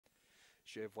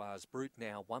Jervois Brute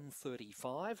now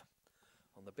 135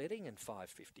 on the betting and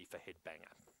 550 for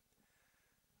Headbanger.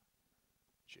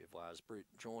 Jervois Brute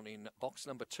drawn in box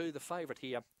number 2, the favourite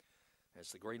here,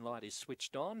 as the green light is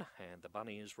switched on and the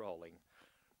bunny is rolling.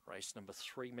 Race number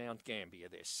 3, Mt-Gambier.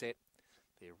 They're set,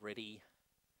 they're ready,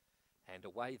 and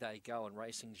away they go. And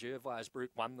racing, Jervois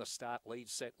Brute won the start, lead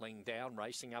settling down,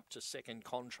 racing up to second,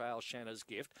 Contrail, Shanna's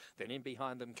Gift. Then in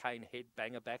behind them, Cane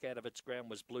Headbanger. Back out of its ground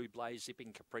was Blue Blaze,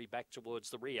 Zipping Capri back towards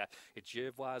the rear. It's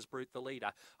Jervois Brute, the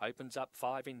leader. Opens up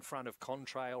 5 in front of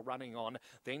Contrail, running on.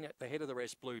 Then at the head of the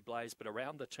rest, Blue Blaze, but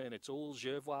around the turn, it's all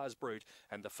Jervois Brute,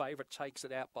 and the favourite takes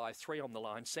it out by 3 on the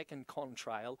line. Second,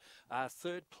 Contrail.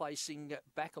 Third placing,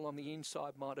 back along the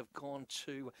inside, might have gone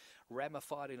to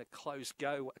Ramified in a close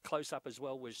go. Close up as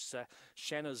well was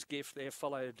Shanna's Gift there,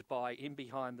 followed by in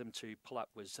behind them to pull up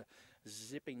was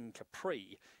Zipping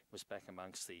Capri. Was back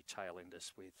amongst the tail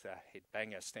enders with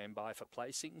Headbanger. Stand by for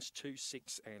placings, 2,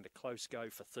 6 and a close go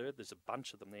for third. There's a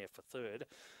bunch of them there for third,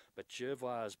 but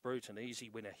Jervois Brute, an easy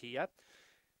winner here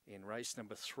in race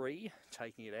number 3,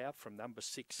 taking it out from number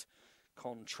 6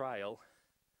 Contrail.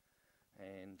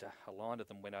 And a line of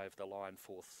them went over the line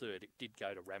for third. It did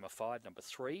go to Ramified, number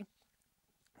 3.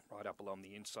 Right up along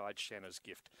the inside, Shanna's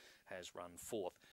Gift has run 4th.